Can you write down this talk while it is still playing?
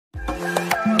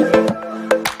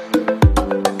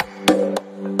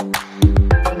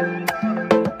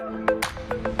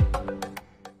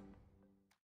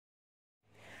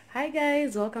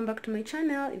guys, welcome back to my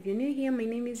channel. If you're new here, my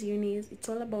name is Eunice. It's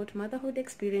all about motherhood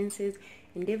experiences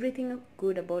and everything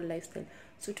good about lifestyle.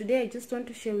 So today I just want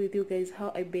to share with you guys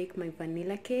how I bake my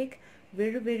vanilla cake.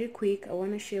 Very quick. I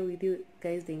want to share with you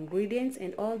guys the ingredients,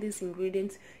 and all these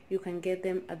ingredients you can get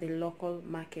them at the local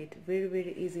market.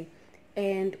 Very easy.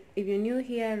 And if you're new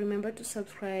here, remember to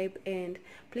subscribe, and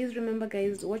please remember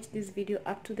guys, watch this video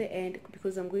up to the end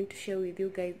because I'm going to share with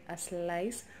you guys a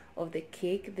slice of the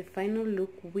cake, the final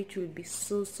look, which will be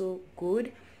so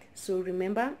good. So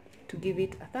remember to give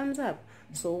it a thumbs up.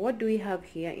 So what do we have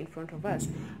here in front of us?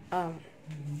 I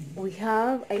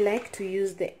like to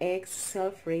use the eggs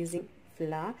self-raising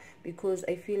flour because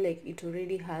I feel like it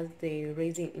already has the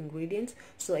raising ingredients,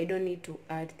 so I don't need to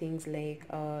add things like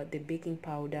the baking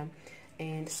powder.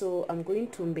 And so I'm going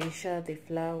to measure the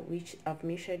flour, which I've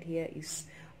measured here is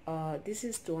this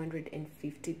is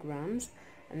 250 grams.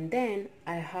 And then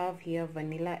I have here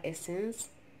vanilla essence.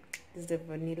 This is the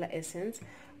vanilla essence.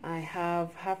 I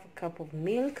have half a cup of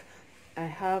milk. I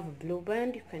have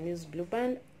blueband. You can use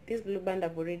blueband. This blueband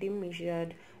I've already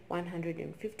measured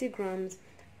 150 grams.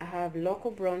 I have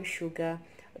local brown sugar.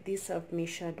 This I've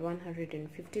measured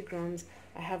 150 grams.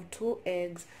 I have 2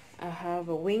 eggs. I have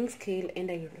a weighing scale, and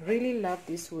I really love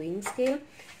this weighing scale.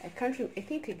 I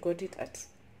think I got it at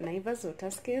Naivas or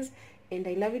Tuskers, and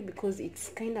I love it because it's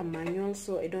kind of manual,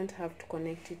 so I don't have to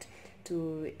connect it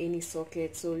to any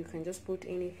socket, so you can just put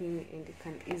anything and it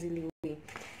can easily weigh.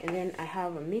 And then I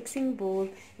have a mixing bowl.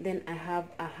 Then I have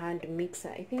a hand mixer.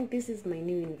 I think this is my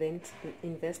new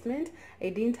investment. I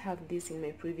didn't have this in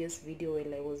my previous video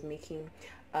while I was making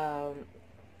a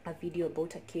video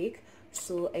about a cake,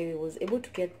 so I was able to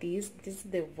get this. This is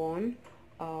the Von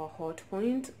hot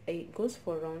point. It goes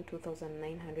for around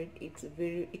 2,900.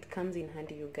 It comes in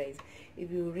handy, you guys.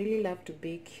 If you really love to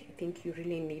bake, I think you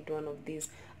really need one of these.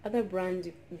 Other brands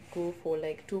you go for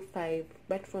like 2.5,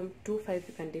 but from 2.5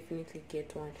 you can definitely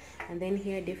get one. And then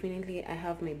here definitely I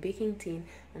have my baking tin.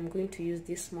 I'm going to use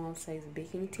this small size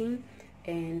baking tin,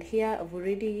 and here I've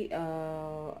already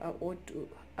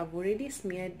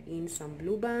smeared in some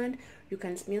blueband. You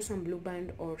can smear some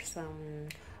blueband or some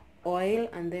oil,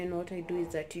 and then what I do is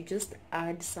that you just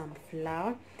add some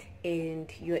flour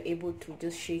and you're able to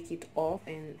just shake it off,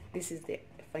 and this is the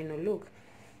final look.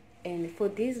 And for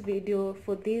this video,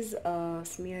 for this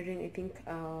smearing, I think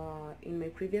in my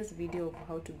previous video of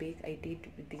how to bake, I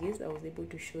did this. I was able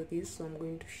to show this, so I'm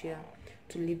going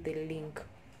to leave the link.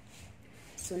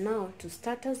 So now to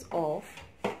start us off,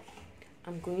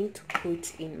 I'm going to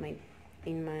put in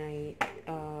my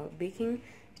baking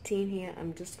tin here.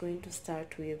 I'm just going to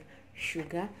start with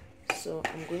sugar. So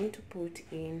I'm going to put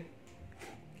in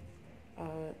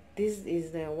this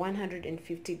is the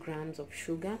 150 grams of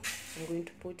sugar. I'm going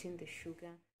to put in the sugar.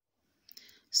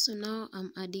 So now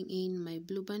I'm adding in my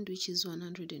blueband, which is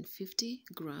 150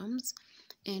 grams.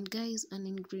 And guys, an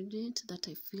ingredient that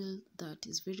I feel that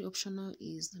is very optional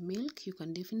is milk. You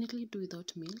can definitely do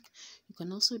without milk. You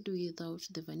can also do without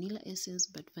the vanilla essence,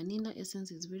 but vanilla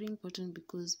essence is very important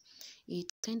because it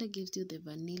kind of gives you the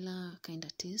vanilla kind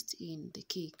of taste in the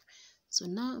cake. So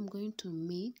now I'm going to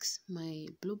mix my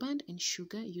blueband and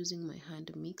sugar using my hand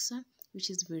mixer, which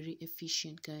is very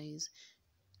efficient, guys.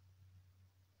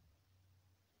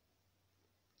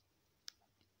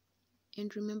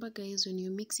 And remember guys, when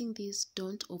you're mixing this,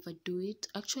 don't overdo it.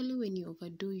 Actually, when you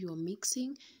overdo your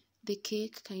mixing, the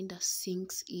cake kind of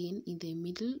sinks in the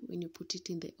middle when you put it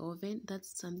in the oven.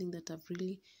 That's something that I've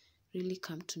really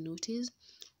come to notice.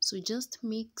 So just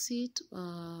mix it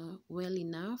well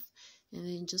enough, and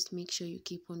then just make sure you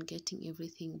keep on getting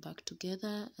everything back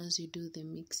together as you do the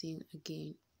mixing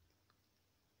again.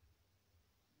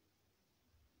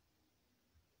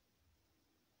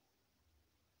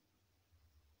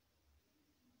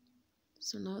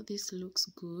 So now this looks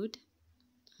good.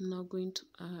 I'm now going to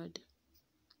add.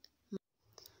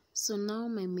 So now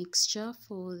my mixture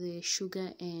for the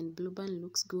sugar and blueband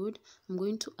looks good. I'm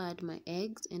going to add my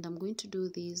eggs, and I'm going to do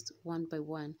these one by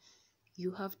one.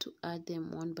 You have to add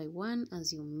them one by one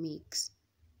as you mix.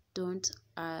 Don't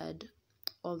add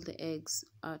all the eggs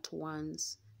at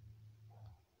once.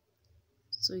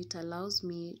 So it allows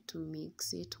me to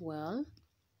mix it well.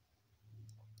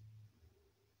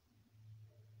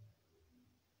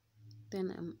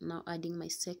 Then I'm now adding my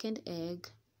second egg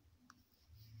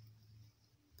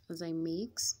as I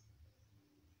mix.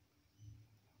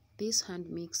 This hand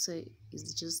mixer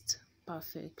is just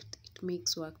perfect. It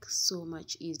makes work so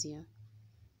much easier.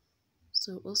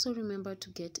 So also remember to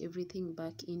get everything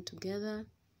back in together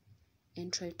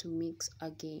and try to mix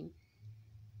again.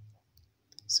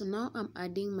 So now I'm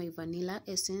adding my vanilla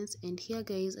essence, and here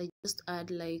guys, I just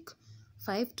add like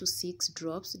 5 to 6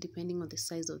 drops depending on the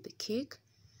size of the cake.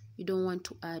 You don't want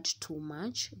to add too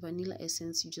much. Vanilla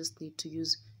essence, you just need to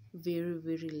use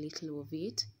very little of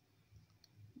it.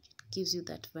 It gives you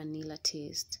that vanilla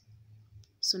taste.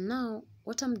 So now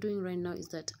what I'm doing right now is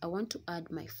that I want to add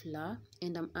my flour,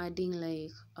 and I'm adding like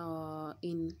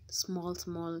in small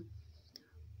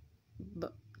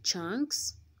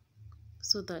chunks,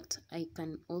 so that I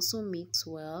can also mix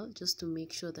well, just to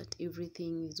make sure that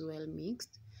everything is well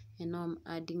mixed. And now I'm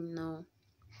adding now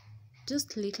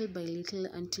just little by little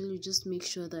until you just make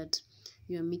sure that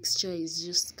your mixture is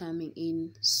just coming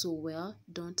in so well.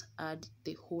 Don't add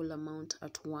the whole amount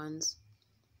at once.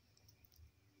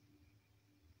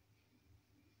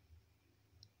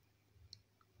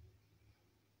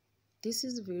 This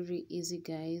is very easy,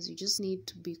 guys. You just need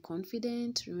to be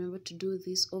confident. Remember to do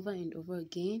this over and over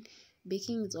again.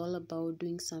 Baking is all about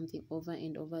doing something over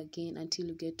and over again until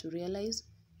you get to realize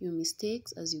your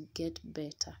mistakes as you get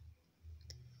better.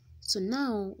 So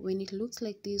now when it looks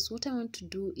like this, what I want to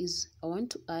do is I want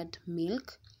to add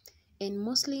milk. And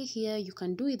mostly here you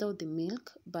can do without the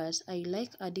milk, but I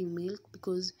like adding milk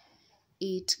because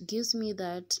it gives me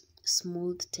that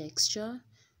smooth texture.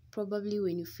 Probably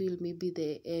when you feel maybe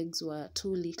the eggs were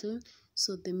too little,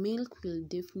 so the milk will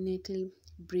definitely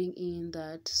bring in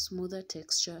that smoother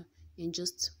texture and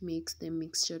just makes the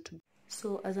mixture to.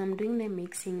 So as I'm doing the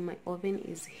mixing, my oven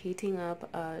is heating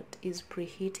up is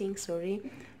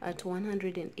preheating, at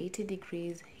 180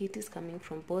 degrees. Heat is coming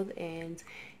from both ends,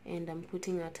 and I'm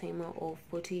putting a timer of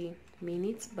 40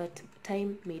 minutes, but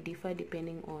time may differ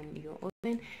depending on your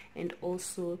oven and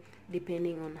also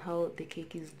depending on how the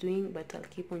cake is doing, but I'll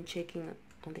keep on checking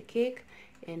on the cake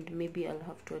and maybe I'll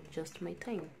have to adjust my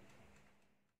time.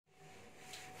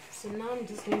 So now I'm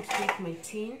just going to take my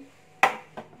tin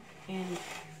and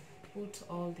put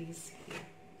all these here.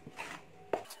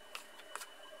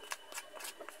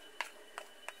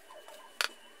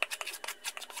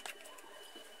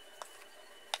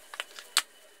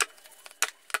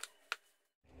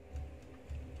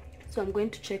 So I'm going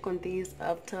to check on these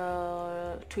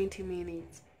after 20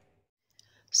 minutes.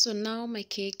 So now my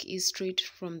cake is straight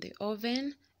from the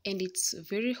oven and it's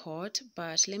very hot,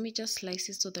 but let me just slice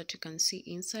it so that you can see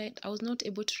inside. I was not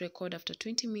able to record after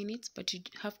 20 minutes, but you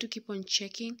have to keep on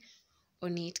checking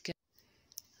on it, guys.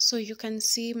 So you can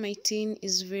see my tin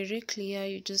is very clear.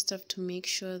 You just have to make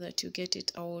sure that you get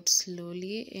it out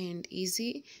slowly and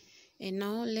easy. And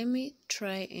now let me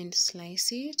try and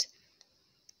slice it.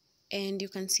 And you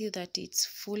can see that it's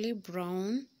fully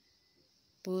brown,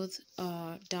 both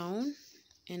down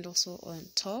and also on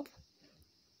top.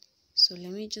 So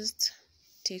let me just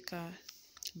take a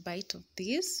bite of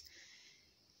this,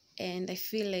 and I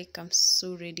feel like I'm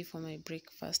so ready for my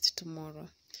breakfast tomorrow.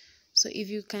 So if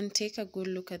you can take a good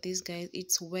look at this, guys,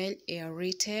 it's well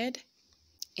aerated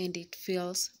and it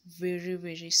feels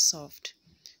very soft.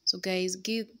 So guys,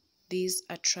 give this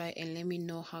a try and let me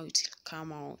know how it will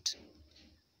come out.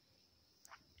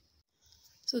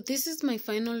 So this is my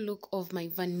final look of my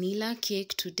vanilla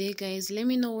cake today, guys. Let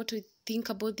me know what you think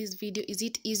about this video. Is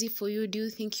it easy for you? Do you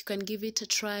think you can give it a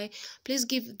try? Please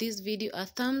give this video a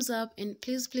thumbs up, and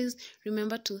please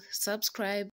remember to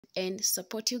subscribe and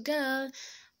support your girl.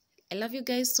 I love you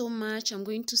guys so much. I'm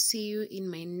going to see you in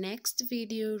my next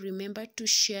video. Remember to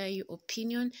share your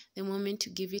opinion the moment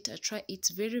you give it a try. It's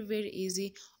very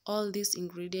easy. All these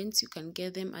ingredients, you can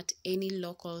get them at any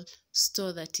local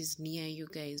store that is near you,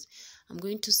 guys. I'm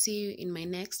going to see you in my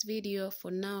next video.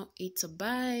 For now, it's a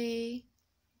bye.